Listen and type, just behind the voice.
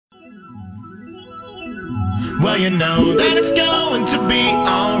Well, you know that it's going to be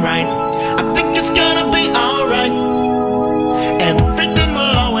alright. I think it's gonna be alright. Everything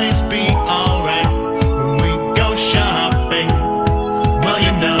will always be alright when we go shopping. Well,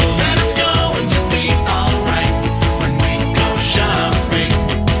 you know that it's going to be alright when we go shopping.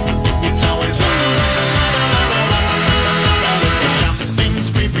 It's always the shopping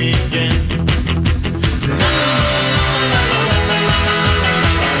we begin.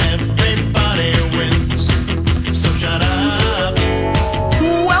 Everybody wins, so shut up.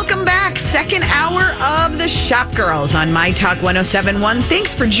 Welcome back. Second hour of the Shop Girls on myTalk 107.1.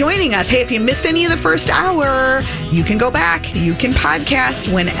 Thanks for joining us. Hey, if you missed any of the first hour, you can go back. You can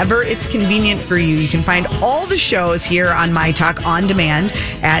podcast whenever it's convenient for you. You can find all the shows here on myTalk on demand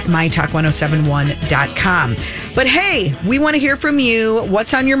at mytalk1071.com. But hey, we want to hear from you.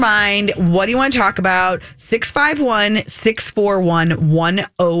 What's on your mind? What do you want to talk about?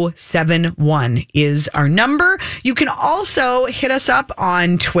 651-641-1071 is our number. You can also hit us up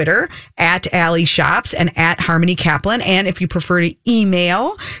on Twitter at Alley Shops and at Harmony Kaplan. And if you prefer to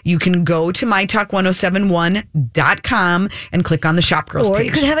email, you can go to mytalk1071.com and click on the Shop Girls Or page.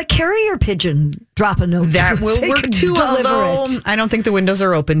 you could have a carrier pigeon drop a note. That to will us. They work could too, deliver although it. I don't think the windows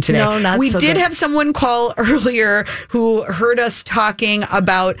are open today. No, not we so did good. have someone call earlier who heard us talking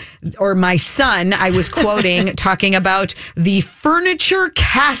about, or my son, I was quoting, talking about the furniture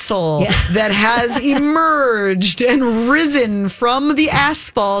castle that has emerged and risen from the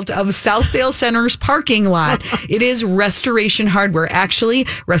asphalt of Southdale Center's parking lot. It is Restoration Hardware. Actually,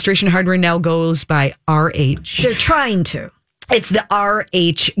 Restoration Hardware now goes by RH. They're trying to. It's the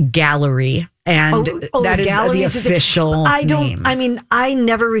RH Gallery. And that is the official name. I mean, I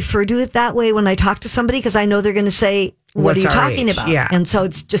never refer to it that way when I talk to somebody because I know they're going to say, what What's are you RH? talking about? Yeah. And so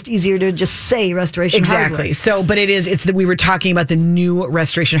it's just easier to just say Restoration Hardware. Exactly. So, but we were talking about the new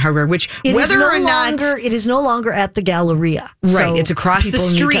Restoration Hardware, which It is no longer at the Galleria. Right. So It's across the people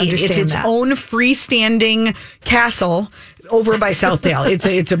need to street. It's understand its that. own freestanding castle over by Southdale.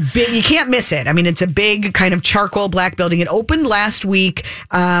 It's a big, you can't miss it. I mean, it's a big kind of charcoal black building. It opened last week.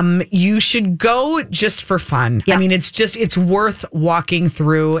 You should go just for fun. Yeah. I mean, it's worth walking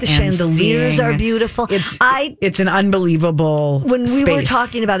through. The and chandeliers seeing. are beautiful. It's an unbelievable When we were space.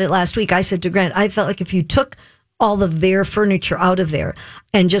 talking about it last week, I said to Grant, I felt like if you took all of their furniture out of there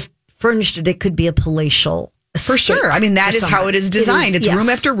and just furnished it, it could be a palatial For estate sure. I mean, that for is how someone. it is designed. It's yes. room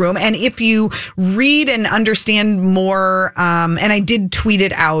after room. And if you read and understand more, and I did tweet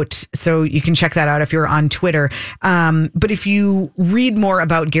it out, so you can check that out if you're on Twitter. But if you read more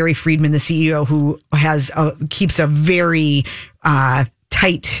about Gary Friedman, the CEO, who keeps a very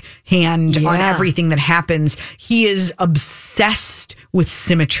tight hand on everything that happens, he is obsessed with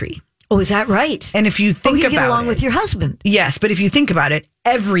symmetry. Oh, is that right? And if you think you about get along it, with your husband. yes, but if you think about it,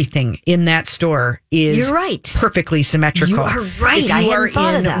 everything in that store is You're right. perfectly symmetrical. You are right. If you I are hadn't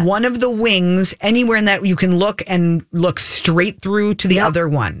thought of in that. one of the wings, anywhere in that, you can look straight through to the other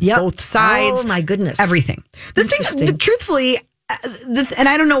one. Yep. Both sides. Oh, my goodness. Everything. The thing, Interesting. truthfully, and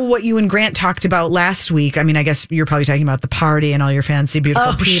I don't know what you and Grant talked about last week. I mean, I guess you're probably talking about the party and all your fancy,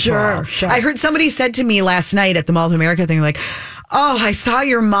 beautiful people. Sure. I heard somebody said to me last night at the Mall of America thing, like, oh, I saw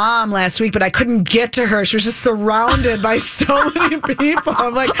your mom last week, but I couldn't get to her. She was just surrounded by so many people.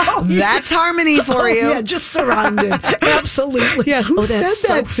 I'm like, that's Harmony for you. Yeah, just surrounded. Absolutely. Yeah, who said that's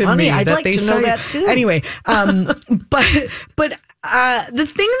that so to funny. me? I'd that like they to saw know you? that too. Anyway, but the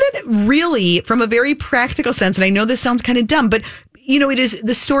thing that really, from a very practical sense, and I know this sounds kind of dumb, but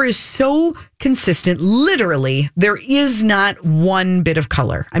the store is so consistent. Literally, there is not one bit of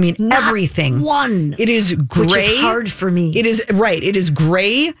color. I mean, Not everything. one. It is gray. Which is hard for me. It is right. It is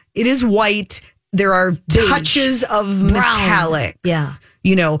gray. It is white. There are touches of metallic. Yeah.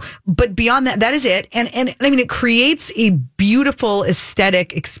 But beyond that, that is it. And I mean, it creates a beautiful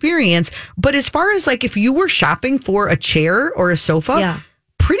aesthetic experience. But as far as like if you were shopping for a chair or a sofa,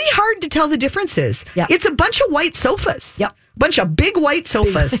 pretty hard to tell the differences. Yeah. It's a bunch of white sofas. Yep. Bunch of big white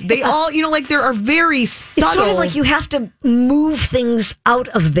sofas. They all, like there are very subtle. It's sort of like you have to move things out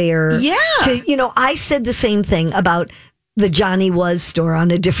of there. Yeah. I said the same thing about the Johnny Was store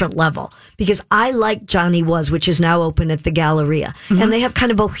on a different level because I like Johnny Was, which is now open at the Galleria. Mm-hmm. And they have kind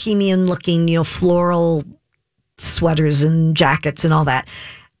of bohemian looking, floral sweaters and jackets and all that.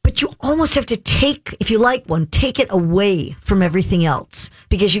 But you almost have to take it away from everything else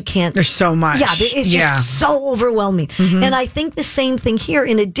because you can't. There's so much. Yeah, it's just so overwhelming. Mm-hmm. And I think the same thing here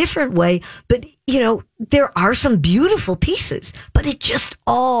in a different way. But, there are some beautiful pieces, but it just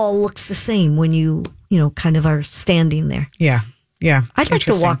all looks the same when you kind of are standing there. Yeah. Yeah. I'd like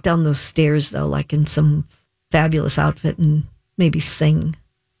to walk down those stairs, though, like in some fabulous outfit and maybe sing.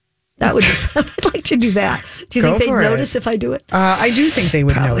 That would. I'd like to do that. Do you Go think they'd for it. notice if I do it? I do think they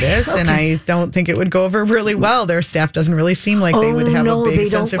would Probably. notice, and I don't think it would go over really well. Their staff doesn't really seem like they would have a big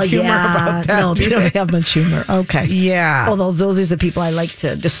sense of humor about that. No, they don't have much humor. Okay. Yeah. Although those are the people I like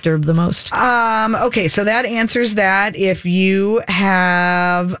to disturb the most. Okay, so that answers that. If you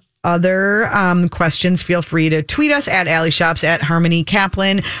have other questions, feel free to tweet us at Alley Shops, at Harmony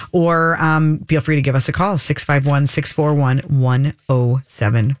Kaplan, or feel free to give us a call,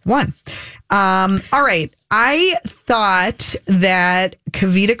 651-641-1071. All right. I thought that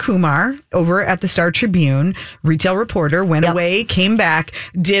Kavita Kumar over at the Star Tribune, retail reporter, went away, came back,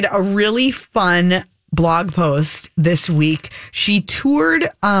 did a really fun blog post this week. She toured.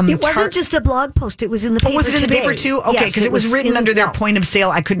 It wasn't just a blog post. It was in the paper. Oh, was it in today. the paper too? Okay, because Yes, it was written under their point of sale.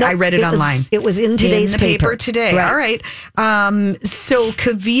 I read it online. It was in today's in the paper today. Right. All right. So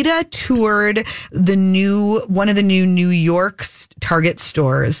Kavita toured one of the new New York Target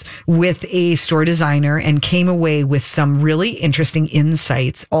stores with a store designer and came away with some really interesting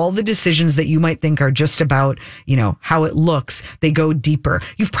insights. All the decisions that you might think are just about, how it looks, they go deeper.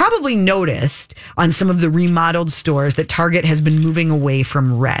 You've probably noticed on some of the remodeled stores that Target has been moving away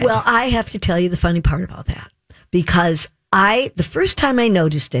from red. Well, I have to tell you the funny part about that, because the first time I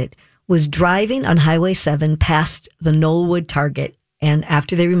noticed it was driving on Highway 7 past the Knollwood Target, and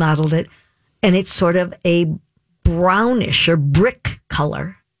after they remodeled it, and it's sort of a brownish or brick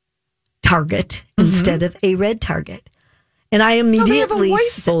color Target instead of a red Target. And I immediately... they have a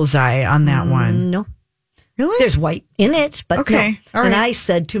white bullseye on that one. No. Really? There's white in it, but okay. No. All right. And I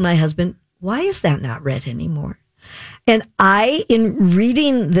said to my husband, why is that not red anymore? And in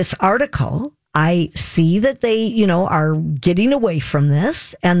reading this article, I see that they, are getting away from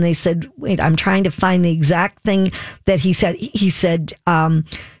this. And they said, wait, I'm trying to find the exact thing that he said. He said,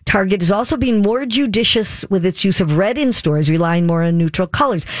 Target is also being more judicious with its use of red in stores, relying more on neutral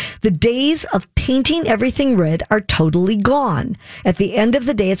colors. The days of painting everything red are totally gone. At the end of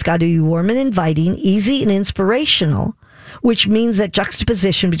the day, it's got to be warm and inviting, easy and inspirational, which means that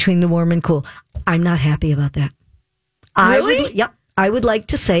juxtaposition between the warm and cool. I'm not happy about that. Really? Yep. I would like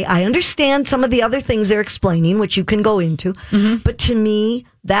to say I understand some of the other things they're explaining, which you can go into. But to me,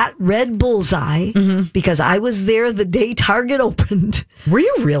 that red bullseye, because I was there the day Target opened. Were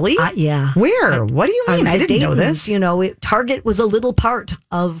you really? Yeah. Where? What do you mean? I didn't know this. Target was a little part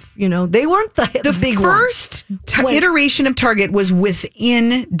of, they weren't the big first iteration of Target was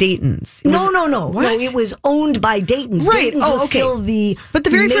within Dayton's. No. What? No, it was owned by Dayton's. Right. Dayton's was still But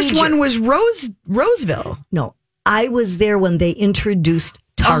the very first one was Roseville. No. I was there when they introduced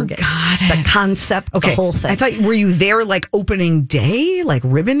Target. Oh, got the concept, the whole thing. I thought, were you there like opening day, like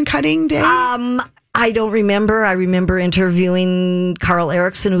ribbon cutting day? I don't remember. I remember interviewing Carl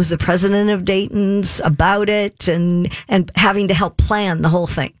Erickson, who was the president of Dayton's, about it and having to help plan the whole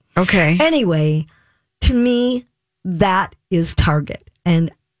thing. Okay. Anyway, to me, that is Target. And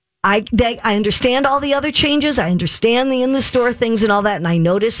I understand all the other changes. I understand the in-the-store things and all that. And I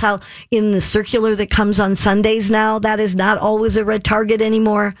notice how in the circular that comes on Sundays now, that is not always a red Target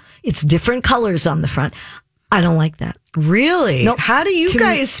anymore. It's different colors on the front. I don't like that. Really? Nope. How do you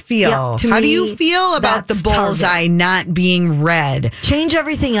guys feel? How do you feel about the bullseye not being red? Change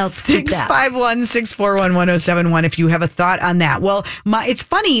everything else. 651-641-1071 if you have a thought on that. Well, it's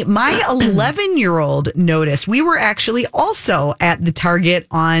funny. My 11-year-old noticed. We were actually also at the Target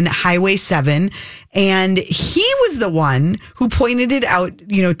on Highway 7, and he was the one who pointed it out,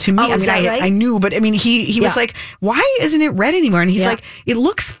 to me. Right? I knew, but he was like, why isn't it red anymore? And he's like, it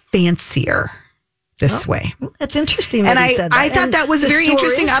looks fancier this way. That's interesting. And he said that. I thought that was a very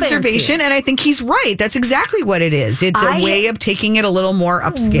interesting observation. Fancier. And I think he's right. That's exactly what it is. It's a way of taking it a little more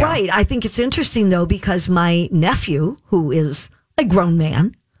upscale. Right. I think it's interesting, though, because my nephew, who is a grown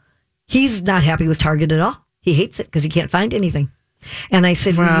man, he's not happy with Target at all. He hates it because he can't find anything. And I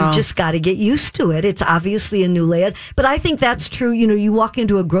said, well, you just got to get used to it. It's obviously a new layout. But I think that's true. You walk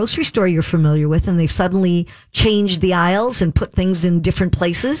into a grocery store you're familiar with, and they've suddenly changed the aisles and put things in different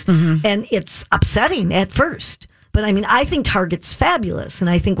places. And it's upsetting at first. But I think Target's fabulous, and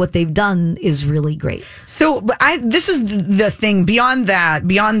I think what they've done is really great. So this is the thing beyond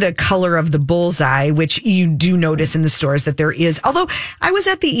the color of the bullseye, which you do notice in the stores that there is. Although I was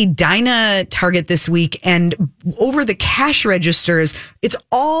at the Edina Target this week, and over the cash registers, it's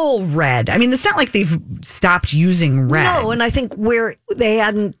all red. It's not like they've stopped using red. No, and I think where they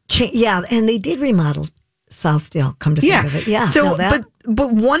hadn't changed, and they did remodel Southdale, come to think of it. Yeah. So,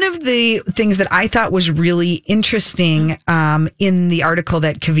 but one of the things that I thought was really interesting in the article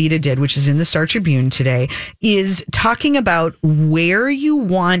that Kavita did, which is in the Star Tribune today, is talking about where you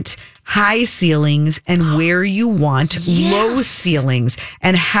want high ceilings and where you want low ceilings,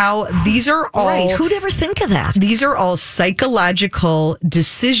 and how these are all. Right. Who'd ever think of that? These are all psychological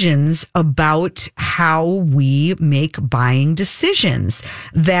decisions about how we make buying decisions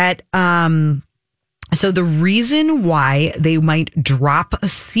that, so the reason why they might drop a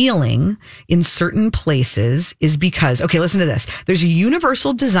ceiling in certain places is because, okay, listen to this. There's a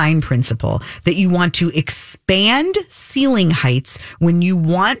universal design principle that you want to expand ceiling heights when you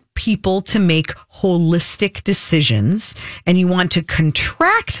want people to make holistic decisions, and you want to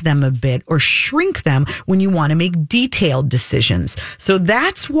contract them a bit or shrink them when you want to make detailed decisions. So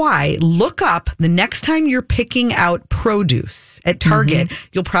that's why look up the next time you're picking out produce at Target,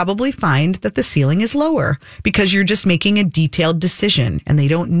 you'll probably find that the ceiling is lower because you're just making a detailed decision, and they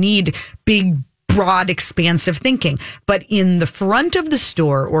don't need big, broad, expansive thinking. But in the front of the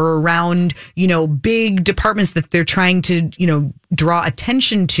store or around, big departments that they're trying to, draw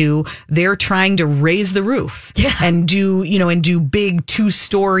attention to, they're trying to raise the roof and do big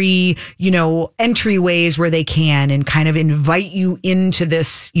 2-story, entryways where they can, and kind of invite you into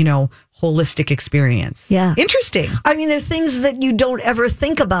this, holistic experience. Yeah. Interesting. I mean, there are things that you don't ever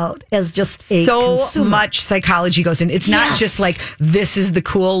think about as just a consumer. Much psychology goes in. It's not just like, this is the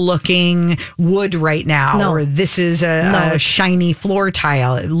cool looking wood right now, or this is a shiny floor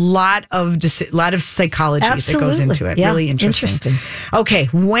tile. A lot of psychology that goes into it. Yeah. Really interesting. Okay.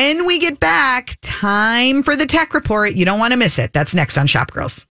 When we get back, time for the tech report. You don't want to miss it. That's next on Shop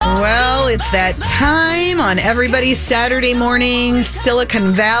Girls. Well, it's that time on everybody's Saturday morning.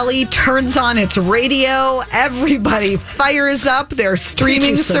 Silicon Valley turns on its radio. Everybody fires up their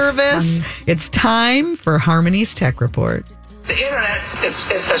streaming service. It's time for Harmony's Tech Report. The internet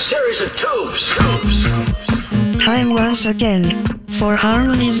is a series of tubes. Time once again for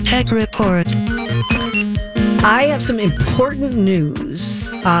Harmony's Tech Report. I have some important news.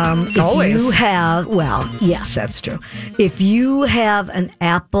 Always. You have, yes, that's true. If you have an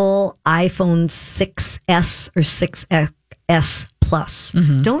Apple iPhone 6S or 6S Plus,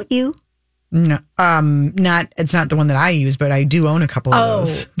 don't you? No, it's not the one that I use, but I do own a couple of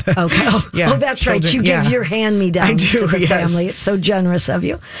those. Okay. Yeah, that's right. You give your hand-me-downs to the family. It's so generous of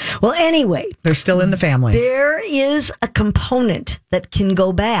you. Well, anyway. They're still in the family. There is a component that can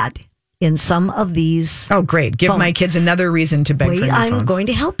go bad in some of these. Oh, great. Give my kids another reason to beg for new phones. I'm going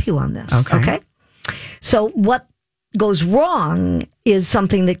to help you on this. Okay. So what goes wrong is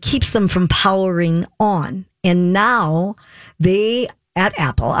something that keeps them from powering on. And now they, at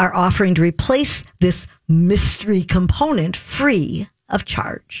Apple, are offering to replace this mystery component free of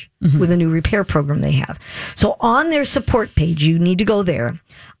charge with a new repair program they have. So on their support page, you need to go there.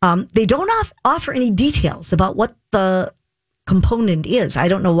 They don't offer any details about what the component is. I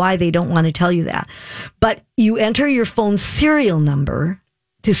don't know why they don't want to tell you that. But you enter your phone serial number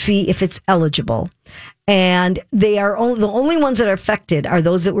to see if it's eligible. And they are the only ones that are affected are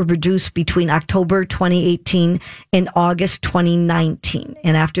those that were produced between October 2018 and August 2019.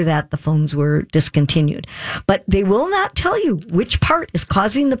 And after that, the phones were discontinued. But they will not tell you which part is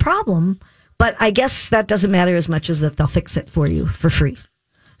causing the problem. But I guess that doesn't matter as much as that they'll fix it for you for free.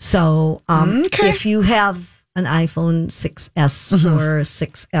 So if you have an iPhone 6S or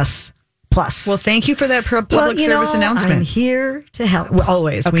 6S Plus. Well, thank you for that public service announcement. I'm here to help. Well,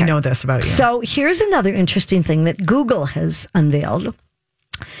 always. Okay. We know this about you. So here's another interesting thing that Google has unveiled.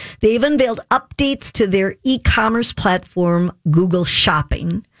 They've unveiled updates to their e-commerce platform, Google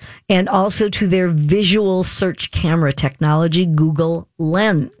Shopping, and also to their visual search camera technology, Google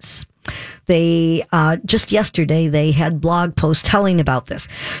Lens. They just yesterday they had blog posts telling about this.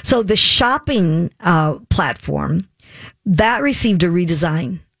 So the shopping platform that received a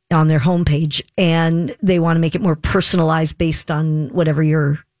redesign on their homepage, and they want to make it more personalized based on whatever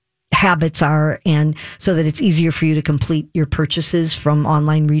your habits are, and so that it's easier for you to complete your purchases from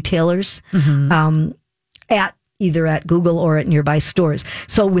online retailers at either at Google or at nearby stores.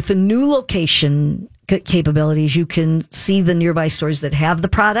 So with the new location capabilities, you can see the nearby stores that have the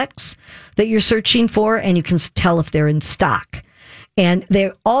products that you're searching for, and you can tell if they're in stock. And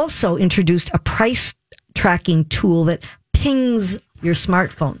they also introduced a price tracking tool that pings your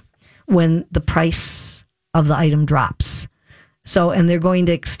smartphone when the price of the item drops. So, and they're going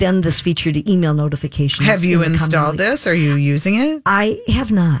to extend this feature to email notifications. Have you installed this? Are you using it? I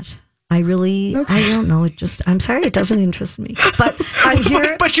have not. I don't know. I'm sorry, it doesn't interest me. But I'm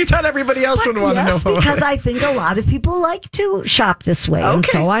here. But you thought everybody else would want to know. Because I think a lot of people like to shop this way. Okay. And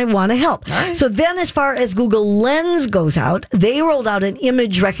so I want to help. All right. So then as far as Google Lens goes out, they rolled out an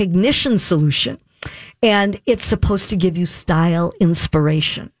image recognition solution. And it's supposed to give you style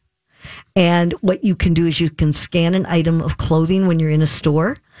inspiration. And what you can do is you can scan an item of clothing when you're in a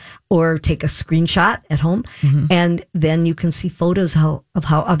store, or take a screenshot at home. And then you can see photos of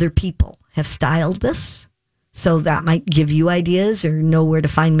how other people have styled this. So that might give you ideas or know where to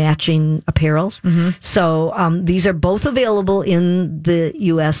find matching apparels. So these are both available in the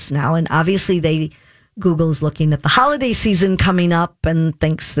U.S. now. And obviously Google is looking at the holiday season coming up and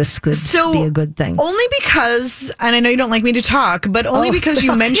thinks this could be a good thing. Only because, and I know you don't like me to talk, but only because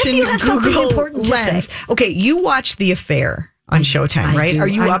you mentioned Google Lens. Okay, you watched The Affair on Showtime, right? Are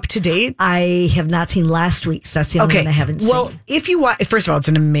you up to date? I have not seen last week's. That's the only one I haven't seen. Well, if you watch, first of all, it's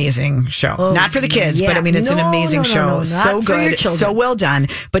an amazing show. Not for the kids, but I mean, it's an amazing show. So good, so well done.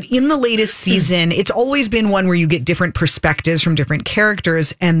 But in the latest season, it's always been one where you get different perspectives from different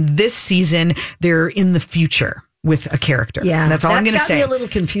characters. And this season, they're in the future with a character. Yeah. That's all I'm going to say. Got me a little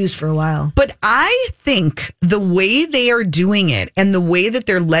confused for a while. But I think the way they are doing it and the way that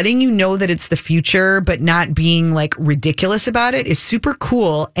they're letting you know that it's the future, but not being like ridiculous about it is super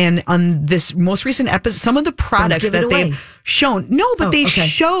cool. And on this most recent episode, some of the products that they've shown, they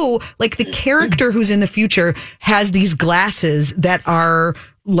show like the character who's in the future has these glasses that are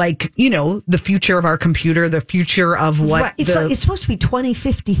like, you know, the future of our computer, the future of what. Right. It's supposed to be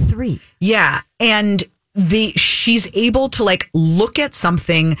 2053. Yeah. And she's able to like look at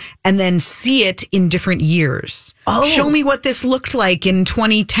something and then see it in different years. Show me what this looked like in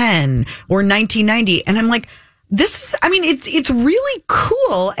 2010 or 1990. And I'm like, it's really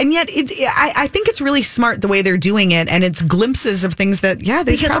cool. And yet I think it's really smart the way they're doing it. And it's glimpses of things that,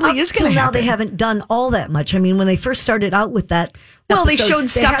 this probably is going to happen. Now they haven't done all that much. I mean, when they first started out with that, they showed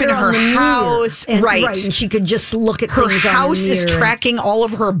stuff in her house, right? And she could just look at her things. Her house is tracking all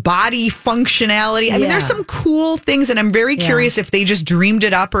of her body functionality. I mean, there's some cool things, and I'm very curious if they just dreamed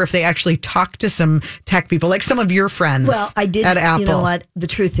it up or if they actually talked to some tech people, like some of your friends. Well, I did. At Apple. You know what? The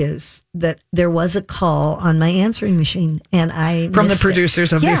truth is that there was a call on my answering machine, and I from the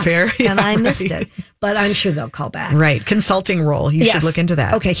producers of The Affair, and I missed it. But I'm sure they'll call back. Right, consulting role. You should look into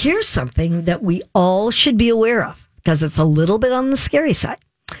that. Okay, here's something that we all should be aware of, because it's a little bit on the scary side.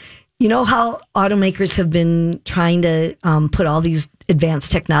 You know how automakers have been trying to put all these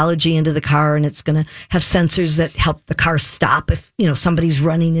advanced technology into the car, and it's going to have sensors that help the car stop if, you know, somebody's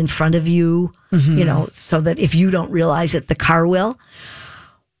running in front of you, you know, so that if you don't realize it, the car will.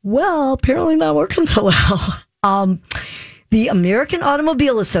 Well, apparently not working so well. The American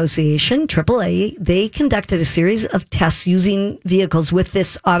Automobile Association, AAA, they conducted a series of tests using vehicles with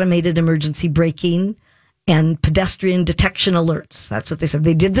this automated emergency braking and pedestrian detection alerts. That's what they said.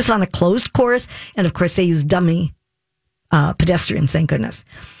 They did this on a closed course, and of course they used dummy pedestrians, thank goodness.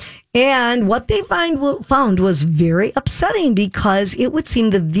 And what they found was very upsetting, because it would seem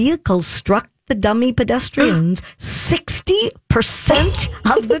the vehicles struck the dummy pedestrians 60%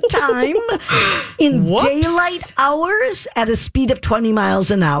 of the time in daylight hours at a speed of 20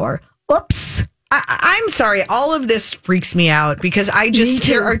 miles an hour. Oops. I'm sorry. All of this freaks me out because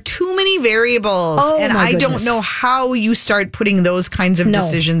there are too many variables, and I don't know how you start putting those kinds of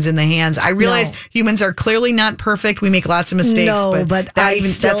decisions in the hands. I realize humans are clearly not perfect. We make lots of mistakes, but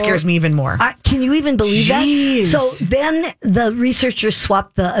that scares me even more. Can you even believe that? So then the researchers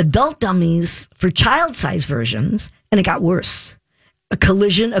swapped the adult dummies for child-size versions, and it got worse. A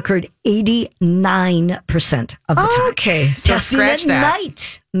collision occurred 89% of the time. Okay, so testing scratch at that.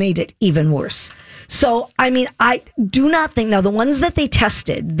 night made it even worse. So, I mean, I do not think, now the ones that they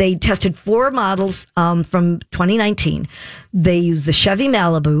tested 4 models from 2019. They used the Chevy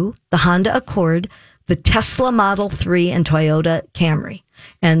Malibu, the Honda Accord, the Tesla Model 3, and Toyota Camry.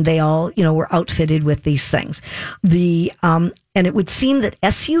 And they all, you know, were outfitted with these things. And it would seem that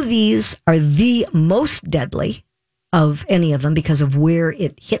SUVs are the most deadly of any of them because of where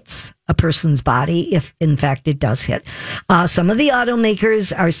it hits a person's body, if in fact it does hit. Some of the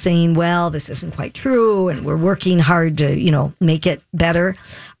automakers are saying, well, this isn't quite true, and we're working hard to, you know, make it better.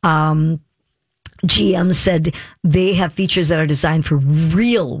 GM said they have features that are designed for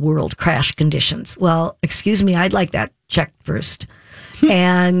real world crash conditions. Well, excuse me, I'd like that checked first.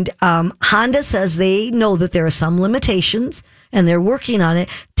 And Honda says they know that there are some limitations and they're working on it.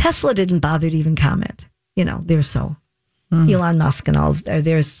 Tesla didn't bother to even comment. You know, they're so Elon Musk and all,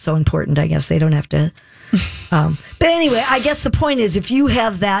 they're so important, I guess. They don't have to. But anyway, I guess the point is, if you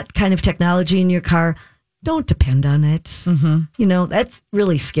have that kind of technology in your car, don't depend on it. Mm-hmm. You know, that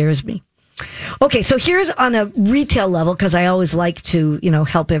really scares me. Okay, so here's on a retail level, because I always like to, you know,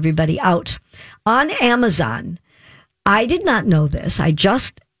 help everybody out. On Amazon, I did not know this. I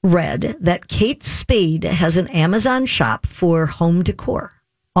just read that Kate Spade has an Amazon shop for home decor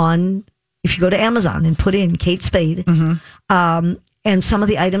if you go to Amazon and put in Kate Spade, and some of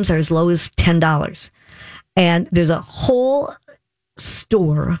the items are as low as $10. And there's a whole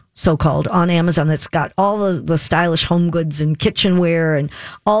store, so-called, on Amazon that's got all the stylish home goods and kitchenware and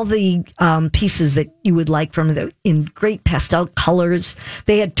all the pieces that you would like from it in great pastel colors.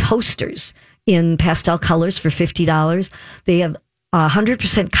 They had toasters in pastel colors for $50. They have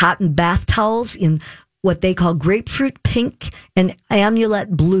 100% cotton bath towels in what they call grapefruit pink and amulet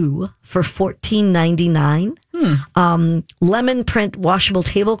blue for $14.99. Lemon print washable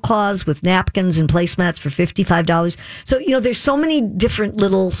tablecloths with napkins and placemats for $55. So, there's so many different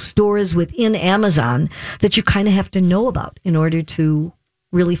little stores within Amazon that you kind of have to know about in order to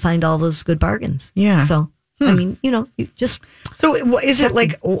really find all those good bargains. Yeah. So, I mean, you just... So is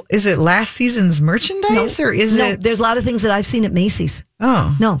it last season's merchandise or is it... There's a lot of things that I've seen at Macy's.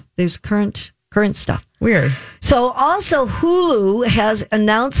 Oh. No, there's current stuff. Weird. So also Hulu has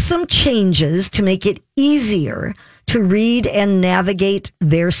announced some changes to make it easier to read and navigate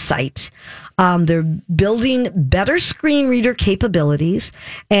their site. They're building better screen reader capabilities,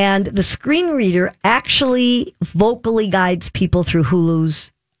 and the screen reader actually vocally guides people through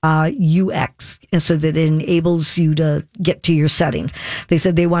Hulu's UX, and so that it enables you to get to your settings. They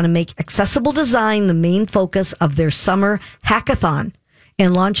said they want to make accessible design the main focus of their summer hackathon,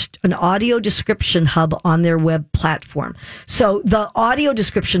 and launched an audio description hub on their web platform. So the audio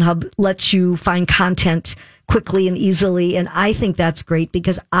description hub lets you find content quickly and easily. And I think that's great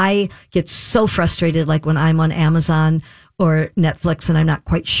because I get so frustrated, like when I'm on Amazon or Netflix and I'm not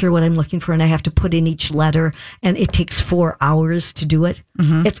quite sure what I'm looking for and I have to put in each letter and it takes 4 hours to do it.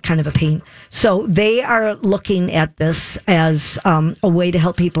 Mm-hmm. It's kind of a pain. So they are looking at this as a way to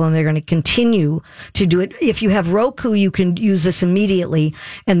help people, and they're going to continue to do it. If you have Roku, you can use this immediately,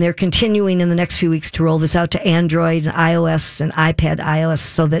 and they're continuing in the next few weeks to roll this out to Android and iOS and iPad iOS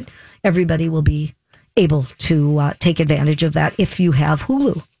so that everybody will be able to take advantage of that if you have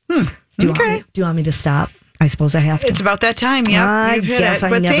Hulu. Do you want me to stop? I suppose I have to. It's about that time. Yeah, you've hit it.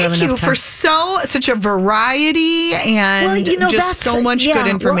 But thank you for such a variety and just so much good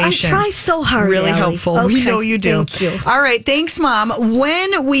information. Well, I try so hard. Really Allie. helpful. Okay, we know you do. Thank you. All right. Thanks, Mom.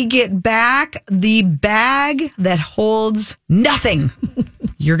 When we get back, the bag that holds nothing.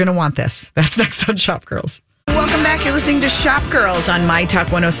 You're going to want this. That's next on Shop Girls. Welcome back. You're listening to Shop Girls on myTalk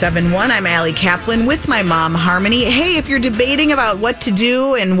 107.1. I'm Allie Kaplan with my mom, Harmony. Hey, if you're debating about what to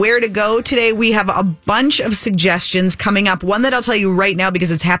do and where to go today, we have a bunch of suggestions coming up. One that I'll tell you right now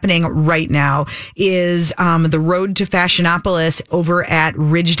because it's happening right now is the Road to Fashionopolis over at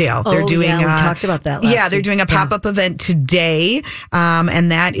Ridgedale. They're doing we talked about that last they're week. doing a pop-up event today,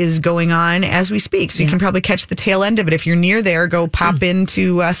 and that is going on as we speak. So you can probably catch the tail end of it. If you're near there, go pop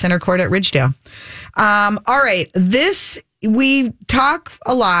into Center Court at Ridgedale. All right. We talk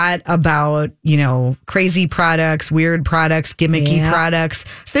a lot about, crazy products, weird products, gimmicky products.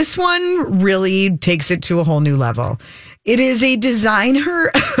 This one really takes it to a whole new level. It is a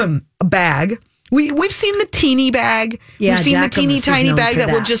designer bag. We've seen the teeny bag. Yeah, we've seen the teeny tiny bag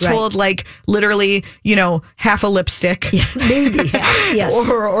that will just right. hold like literally, half a lipstick. Yeah, maybe half, yes.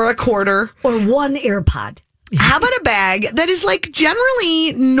 or a quarter. Or one AirPod. How about a bag that is like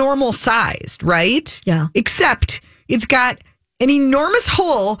generally normal sized, right? Yeah. Except it's got an enormous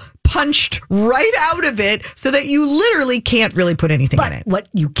hole punched right out of it so that you literally can't really put anything in it. What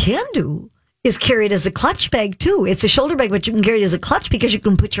you can do is carry it as a clutch bag too. It's a shoulder bag, but you can carry it as a clutch because you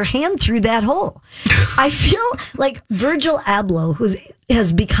can put your hand through that hole. I feel like Virgil Abloh, who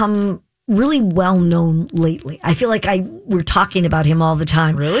has become really well known lately. I feel like we're talking about him all the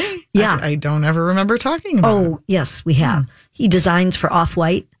time. Really? Yeah. I don't ever remember talking about him. Oh, yes, we have. He designs for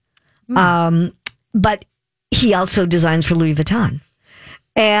Off-White, but he also designs for Louis Vuitton.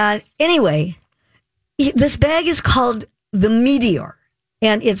 And anyway, this bag is called the Meteor,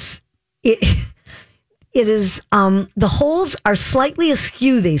 and it is the holes are slightly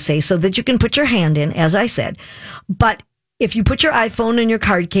askew, they say, so that you can put your hand in, as I said, but if you put your iPhone in your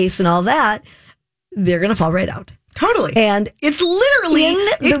card case and all that, they're going to fall right out. Totally. And it's literally,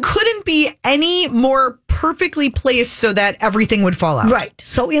 it couldn't be any more perfectly placed so that everything would fall out. Right.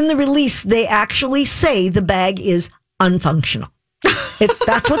 So in the release, they actually say the bag is unfunctional.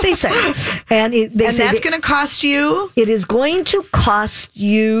 That's what they say. And that's going to cost you? It is going to cost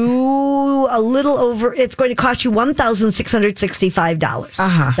you a little over, it's going to cost you $1,665.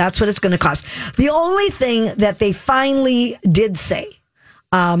 Uh-huh. That's what it's going to cost. The only thing that they finally did say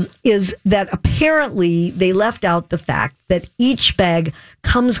is that apparently they left out the fact that each bag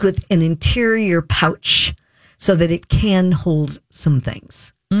comes with an interior pouch so that it can hold some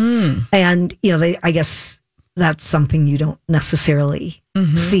things. And, I guess that's something you don't necessarily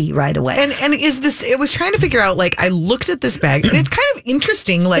see right away. And is this, it was trying to figure out, like, I looked at this bag and it's kind of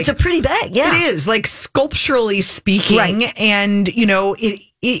interesting. Like, it's a pretty bag. Yeah. It is, like, sculpturally speaking. Right. And, you know,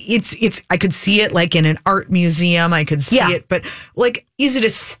 it's, I could see it like in an art museum. I could see it, but like, is it a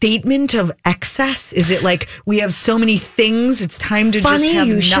statement of excess? Is it like, we have so many things, it's time to just have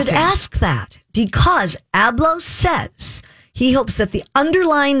you nothing? should ask that, because Abloh says he hopes that the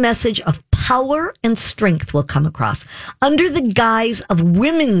underlying message of power and strength will come across. Under the guise of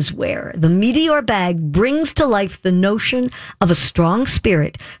women's wear, the Meteor bag brings to life the notion of a strong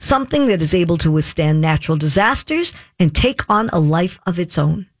spirit, something that is able to withstand natural disasters and take on a life of its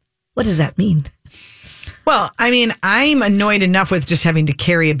own. What does that mean? Well, I mean, I'm annoyed enough with just having to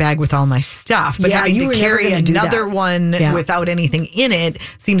carry a bag with all my stuff, but having to carry another one without anything in it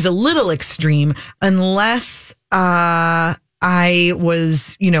seems a little extreme, unless I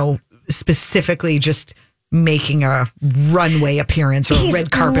was, you know, specifically just making a runway appearance or a red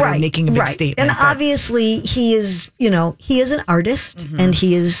carpet or making a big statement. And obviously he is, you know, he is an artist and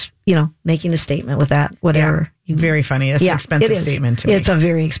he is, you know, making a statement with that, whatever. Very funny. That's an expensive statement to me. It's a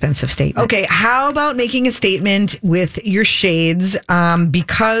very expensive statement. Okay, how about making a statement with your shades?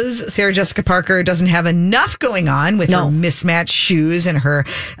 Because Sarah Jessica Parker doesn't have enough going on with her mismatched shoes and her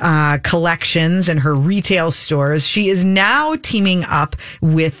collections and her retail stores, she is now teaming up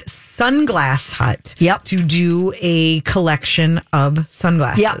with Sunglass Hut to do a collection of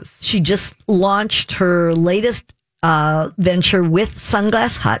sunglasses. Yeah, she just launched her latest venture with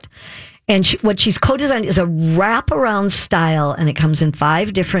Sunglass Hut. And what she's co-designed is a wraparound style, and it comes in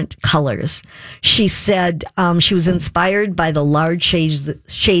 5 different colors. She said she was inspired by the large shades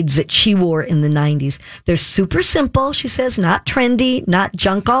that she wore in the 90s. They're super simple, she says, not trendy, not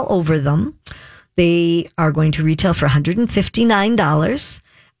junk all over them. They are going to retail for $159,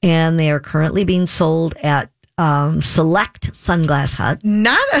 and they are currently being sold at select Sunglass Hut.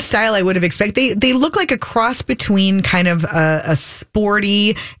 Not a style I would have expected. They look like a cross between kind of a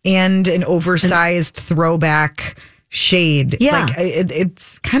sporty and an oversized throwback shade. Yeah. Like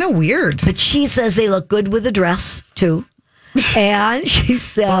it's kind of weird. But she says they look good with a dress too. And she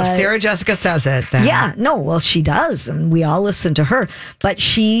said, well, if Sarah Jessica says it, then. Yeah, no, well, she does, and we all listen to her. But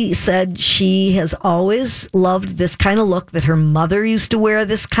she said she has always loved this kind of look, that her mother used to wear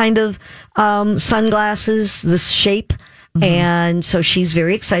this kind of sunglasses, this shape. Mm-hmm. And so she's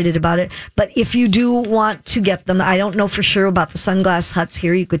very excited about it. But if you do want to get them, I don't know for sure about the Sunglass Huts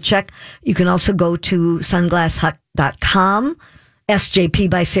here. You could check. You can also go to sunglasshut.com. SJP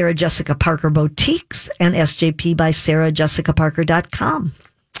by Sarah Jessica Parker Boutiques and SJP by SarahJessicaParker.com.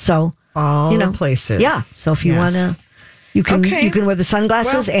 So all the places. Yeah. So if you want to, you can wear the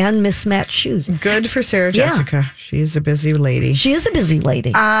sunglasses and mismatched shoes. Good for Sarah Jessica. She's a busy lady. She is a busy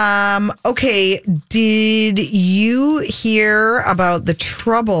lady. Okay. Did you hear about the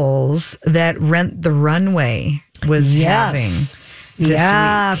troubles that Rent the Runway was having?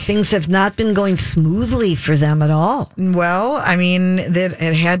 Yeah, things have not been going smoothly for them at all. Well, I mean, that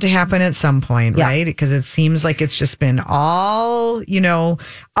it had to happen at some point, right? Because it seems like it's just been all, you know,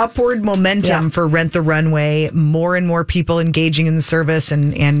 upward momentum for Rent the Runway, more and more people engaging in the service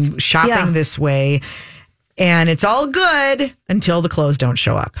and shopping this way. And it's all good until the clothes don't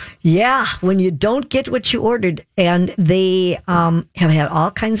show up. Yeah, when you don't get what you ordered. And they have had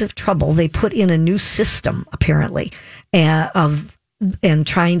all kinds of trouble. They put in a new system, apparently, and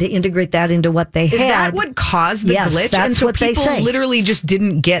trying to integrate that into what they had. Is that what caused the glitch? That's and so what people they say. Literally just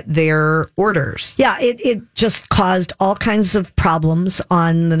didn't get their orders. Yeah, it just caused all kinds of problems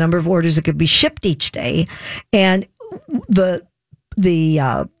on the number of orders that could be shipped each day. And the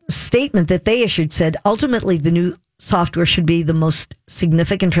statement that they issued said, ultimately, the new software should be the most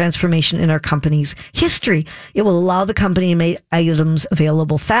significant transformation in our company's history. It will allow the company to make items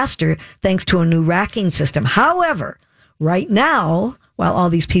available faster thanks to a new racking system. However, right now, while all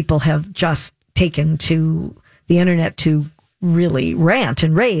these people have just taken to the internet to really rant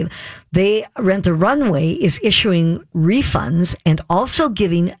and rave, Rent the Runway is issuing refunds and also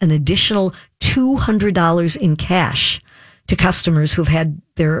giving an additional $200 in cash to customers who've had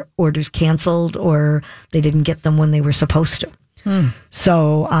their orders canceled or they didn't get them when they were supposed to.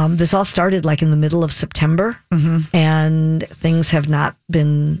 So this all started like in the middle of September, and things have not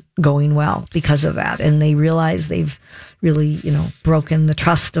been going well because of that. And they realize they've really, broken the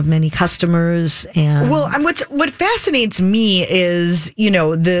trust of many customers. And what fascinates me is,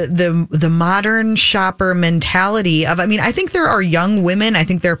 the modern shopper mentality of, I think there are young women, I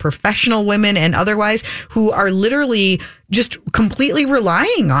think there are professional women and otherwise who are literally just completely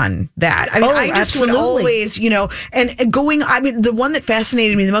relying on that. I mean, I just absolutely. would always, and going, I mean, the one that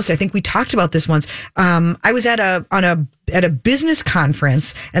fascinated me the most, I think we talked about this once. I was at a business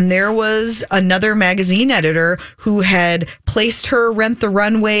conference, and there was another magazine editor who had placed her Rent the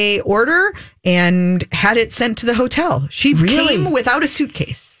Runway order and had it sent to the hotel. She came without a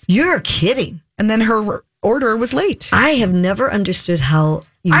suitcase. You're kidding. And then her order was late. I have never understood how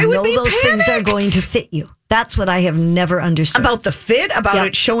those things are going to fit you. That's what I have never understood. About the fit, about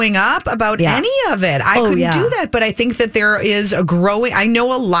it showing up, about any of it. I couldn't do that. But I think that there is I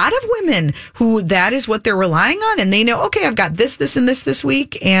know a lot of women who that is what they're relying on. And they know, okay, I've got this, and this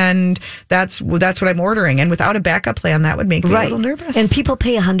week. And that's what I'm ordering. And without a backup plan, that would make me a little nervous. And people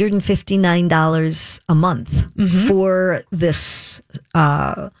pay $159 a month for this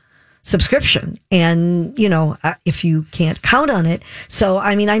subscription, and if you can't count on it, so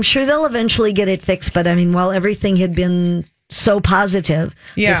I mean, I'm sure they'll eventually get it fixed, but I mean, while everything had been so positive,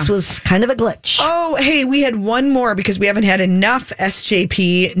 this was kind of a glitch. Oh, hey, we had one more because we haven't had enough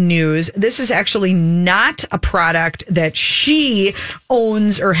SJP news. This is actually not a product that she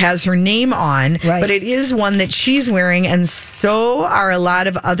owns or has her name on, but it is one that she's wearing, and so are a lot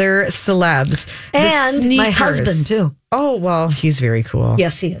of other celebs. And my husband, too. Oh, well, he's very cool.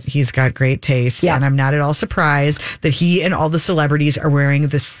 Yes, he is. He's got great taste. Yeah. And I'm not at all surprised that he and all the celebrities are wearing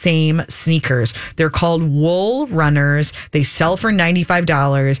the same sneakers. They're called Wool Runners. They sell for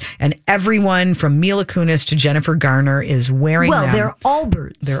 $95. And everyone from Mila Kunis to Jennifer Garner is wearing them. Well, they're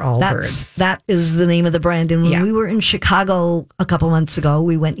Allbirds. They're Allbirds. That is the name of the brand. And when we were in Chicago a couple months ago,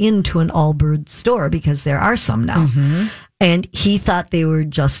 we went into an Allbirds store because there are some now. Mm-hmm. And he thought they were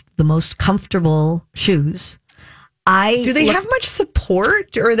just the most comfortable shoes. Do they have much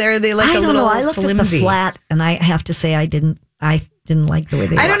support, or are they like I a don't little know. I looked flimsy? at the flat, and I have to say I didn't like the way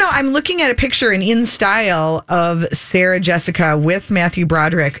they I don't know. I'm looking at a picture in style of Sarah Jessica with Matthew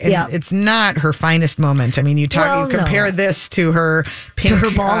Broderick, and it's not her finest moment. I mean, you compare this to her pink,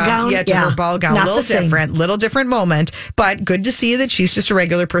 ball gown. To her ball gown. Not Little different moment, but good to see that she's just a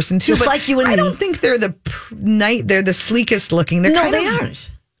regular person too. Just like you and me. I don't think they're they're the sleekest looking. They aren't.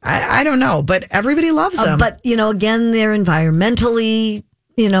 I don't know, but everybody loves them. But, again, they're environmentally,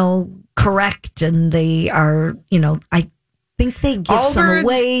 correct, and they are, I think they give some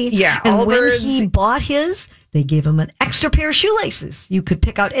away. Yeah, and when he bought his, they gave him an extra pair of shoelaces. You could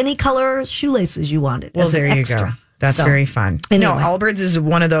pick out any color shoelaces you wanted. Well, there you go. That's very fun. Anyway. No, Allbirds is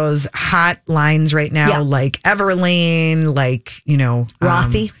one of those hot lines right now, like Everlane, like,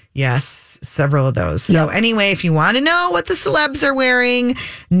 Rothy. Yes, several of those. So anyway, if you want to know what the celebs are wearing,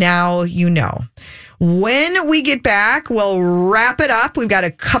 now you know. When we get back, we'll wrap it up. We've got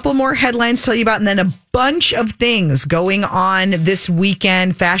a couple more headlines to tell you about, and then a bunch of things going on this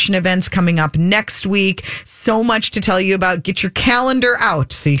weekend. Fashion events coming up next week. So much to tell you about. Get your calendar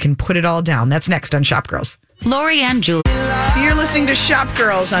out so you can put it all down. That's next on Shop Girls. Lori and Julie. You're listening to Shop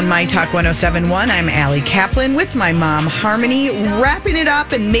Girls on myTalk 107.1. I'm Allie Kaplan with my mom, Harmony, wrapping it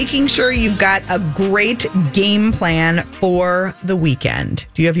up and making sure you've got a great game plan for the weekend.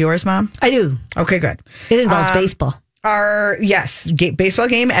 Do you have yours, Mom? I do. Okay, good. It involves baseball. Baseball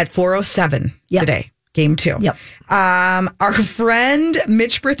game at 4:07 today. Game 2. Yep. Our friend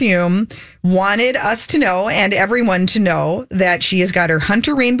Mitch Berthume wanted us to know, and everyone to know, that she has got her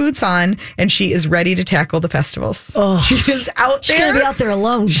hunter rain boots on and she is ready to tackle the festivals. Oh, she is out there. She's going to be out there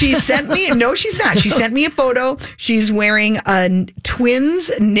alone. She sent me, no, she's not. She sent me a photo. She's wearing a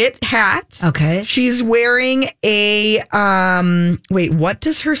Twins knit hat. Okay. She's wearing a, what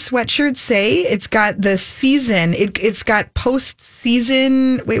does her sweatshirt say? It's got the season. It's got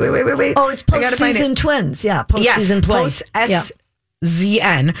post-season. Wait. Oh, it's post-season Twins. Yeah, post-season play.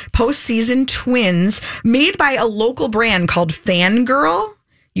 Post-SZN, post-season Twins, made by a local brand called Fangirl.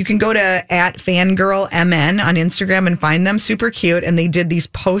 You can go to @FangirlMN on Instagram and find them. Super cute. And they did these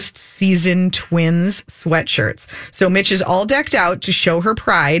post-season Twins sweatshirts. So Mitch is all decked out to show her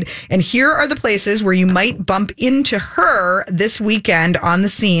pride. And here are the places where you might bump into her this weekend on the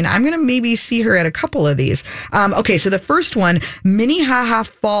scene. I'm going to maybe see her at a couple of these. Okay, so the first one, Minnehaha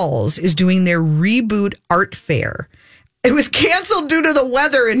Falls, is doing their reboot art fair. It was canceled due to the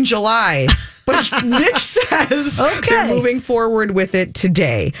weather in July. But Mitch says they're moving forward with it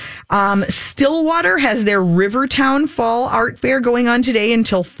today. Stillwater has their Rivertown Fall Art Fair going on today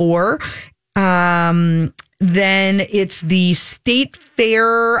until 4. Then it's the State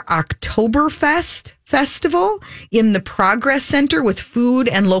Fair Oktoberfest Festival in the Progress Center with food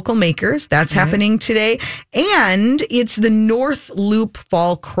and local makers. That's happening today. And it's the North Loop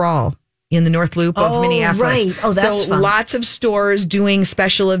Fall Crawl. in the North Loop of Minneapolis. Right. Oh, that's fun. Lots of stores doing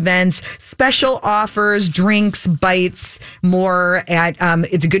special events, special offers, drinks, bites, more at,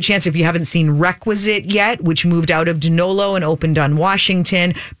 it's a good chance if you haven't seen Requisite yet, which moved out of Danolo and opened on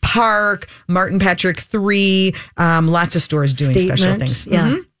Washington, Park, Martin Patrick 3, lots of stores doing special things. Yeah.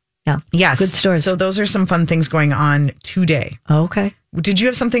 Mhm. Yeah. Yes. Good stores. So those are some fun things going on today. Okay. Did you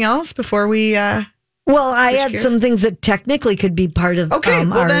have something else before we... Well, I switch had gears? some things that technically could be part of Okay,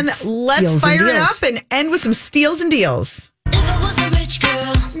 well our then let's Steals and fire it Deals. up and end with some steals and deals. If I was a rich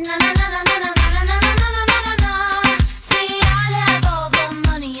girl, na na na na na na na na na na na na na. See, I'd have all the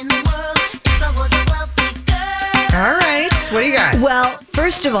money in the world if I was a wealthy girl. All right, what do you got? Well,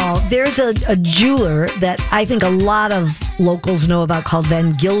 first of all, there's a jeweler that I think a lot of locals know about called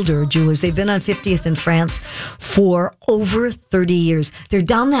Van Gilder Jewelers. They've been on 50th in France for over 30 years. They're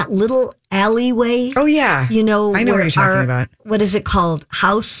down that little alleyway. Oh, yeah. You know, I know what where you're talking about. What is it called?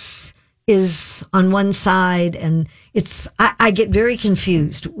 House is on one side, and it's, I get very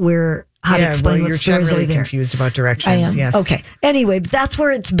confused how to explain what you're stores generally are there. confused about directions. I am. Yes. Okay. Anyway, that's where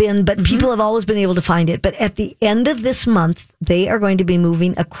it's been, but people have always been able to find it. But at the end of this month, they are going to be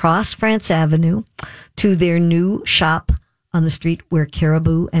moving across France Avenue to their new shop on the street where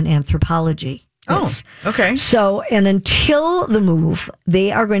Caribou and Anthropology is. Oh, okay. So, and until the move,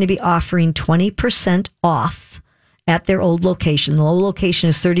 they are going to be offering 20% off at their old location. The old location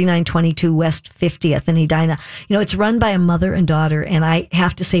is 3922 West 50th in Edina. You know, it's run by a mother and daughter, and I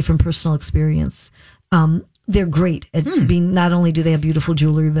have to say from personal experience, they're great at being, not only do they have beautiful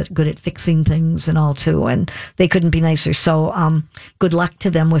jewelry, but good at fixing things and all too. And they couldn't be nicer. So good luck to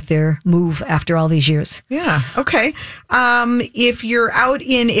them with their move after all these years. Yeah. Okay. If you're out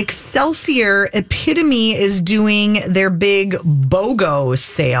in Excelsior, Epitome is doing their big BOGO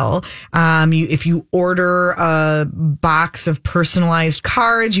sale. If you order a box of personalized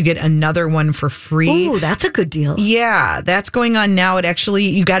cards, you get another one for free. Ooh, that's a good deal. Yeah, that's going on now. It actually,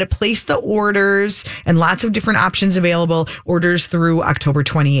 you got to place the orders and lots of different options available. Orders through October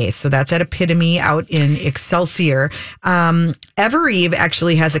 28th. So that's at Epitome out in Excelsior. Evereve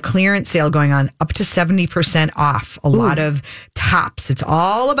actually has a clearance sale going on up to 70% off. A lot of tops. It's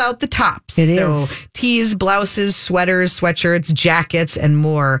all about the tops. It so is. tees, blouses, sweaters, sweatshirts, jackets, and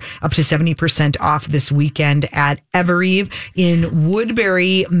more. Up to 70% off this weekend at Evereve. In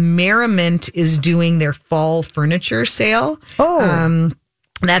Woodbury, Merriment is doing their fall furniture sale.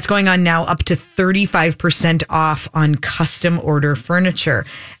 That's going on now up to 35% off on custom order furniture.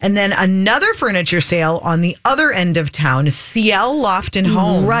 And then another furniture sale on the other end of town is CL Loft and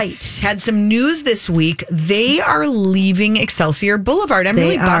Home. Right. Had some news this week. They are leaving Excelsior Boulevard. I'm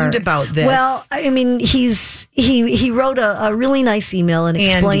really bummed about this. Well, I mean, he wrote a really nice email and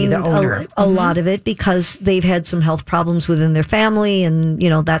explained the owner. a lot of it because they've had some health problems within their family, and you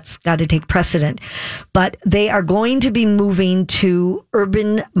know that's got to take precedent. But they are going to be moving to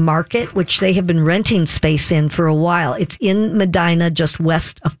Urban Market, which they have been renting space in for a while. It's in Medina, just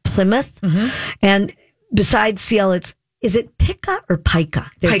west of Plymouth. And besides CL, is it Pica or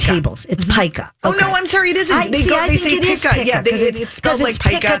Pica? They're Pica. tables. It's Pica. Oh, no, I'm sorry. It isn't. I They say think it is Pica. Yeah, because it's spelled like it's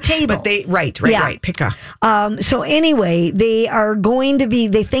Pica. table. But right, Pica. So anyway, they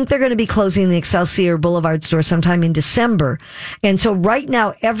think they're going to be closing the Excelsior Boulevard store sometime in December. And so right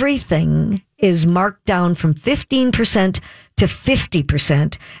now, everything is marked down from 15% to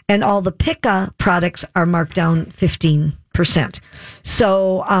 50%, and all the Pica products are marked down 15%.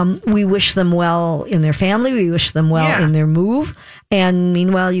 So we wish them well in their family. We wish them well in their move. And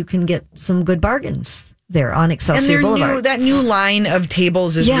meanwhile, you can get some good bargains there on Excelsior Boulevard. That new line of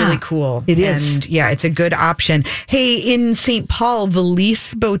tables is really cool. It is. And yeah, it's a good option. Hey, in St. Paul,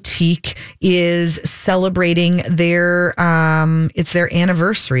 Valise Boutique is celebrating it's their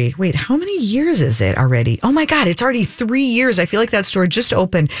anniversary. Wait, how many years is it already? Oh my God, it's already 3 years. I feel like that store just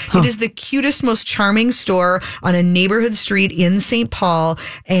opened. It is the cutest, most charming store on a neighborhood street in St. Paul.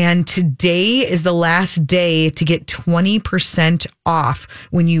 And today is the last day to get 20% off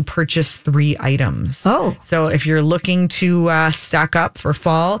when you purchase 3 items. Oh. So if you're looking to stock up for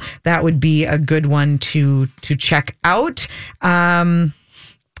fall, that would be a good one to check out.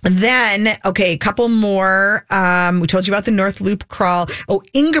 Then, okay, a couple more. We told you about the North Loop crawl. Oh,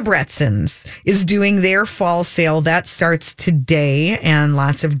 Ingebrigtsens is doing their fall sale. That starts today, and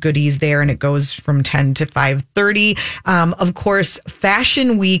lots of goodies there, and it goes from 10 to 5:30. Of course,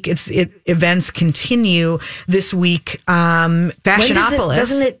 Fashion Week, events continue this week. Fashionopolis.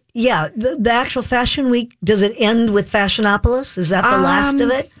 Doesn't it the actual Fashion Week, does it end with Fashionopolis? Is that the last of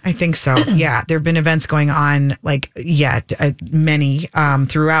it? I think so. Yeah, there have been events going on, many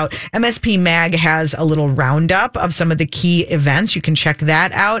throughout. MSP Mag has a little roundup of some of the key events. You can check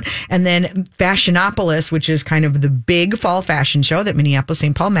that out. And then Fashionopolis, which is kind of the big fall fashion show that Minneapolis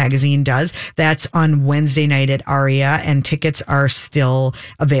St. Paul Magazine does, that's on Wednesday night at Aria, and tickets are still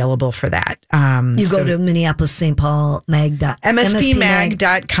available for that. You go to Minneapolis St. Paul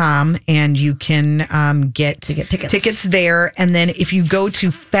MSPmag.com, and you can get tickets there. And then if you go to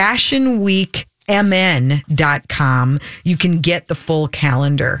fashionweekmn.com, you can get the full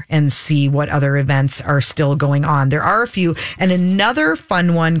calendar and see what other events are still going on. There are a few, and another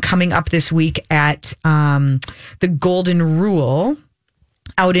fun one coming up this week at the Golden Rule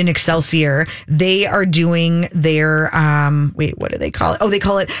out in Excelsior. They are doing their what do they call it? Oh, they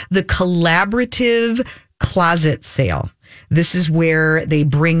call it the Collaborative Closet Sale. This is where they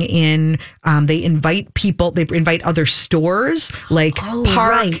bring in, they invite people, they invite other stores like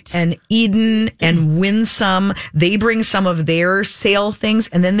Park and Eden and Winsome. They bring some of their sale things,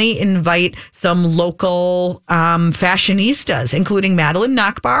 and then they invite some local fashionistas, including Madeline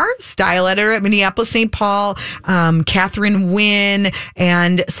Nachbar, style editor at Minneapolis St. Paul, Catherine Wynn,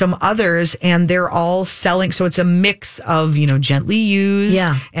 and some others. And they're all selling. So it's a mix of, gently used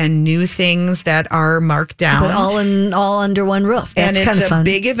and new things that are marked down. But all under one roof. That's and it's kind of fun. A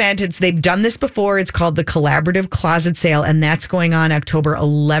big event. They've done this before. It's called the Collaborative Closet Sale, and that's going on October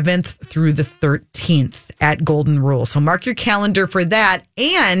 11th through the 13th at Golden Rule. So mark your calendar for that,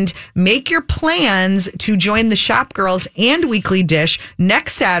 and make your plans to join the Shop Girls and Weekly Dish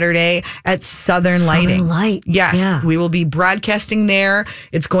next Saturday at Southern Lighting. Yes, we will be broadcasting there.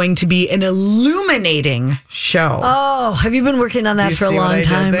 It's going to be an illuminating show. Oh, have you been working on that for a long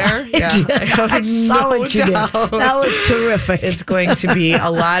time? There? I saw what you did. That was terrific. It's going to be a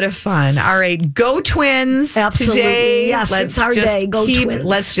lot of fun. All right, go Twins. Absolutely. Today. Yes, it's our day. Go Twins.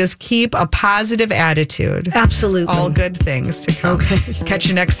 Let's just keep a positive attitude. Absolutely. All good things to come. Okay. Catch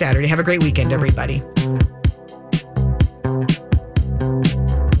you next Saturday. Have a great weekend, everybody.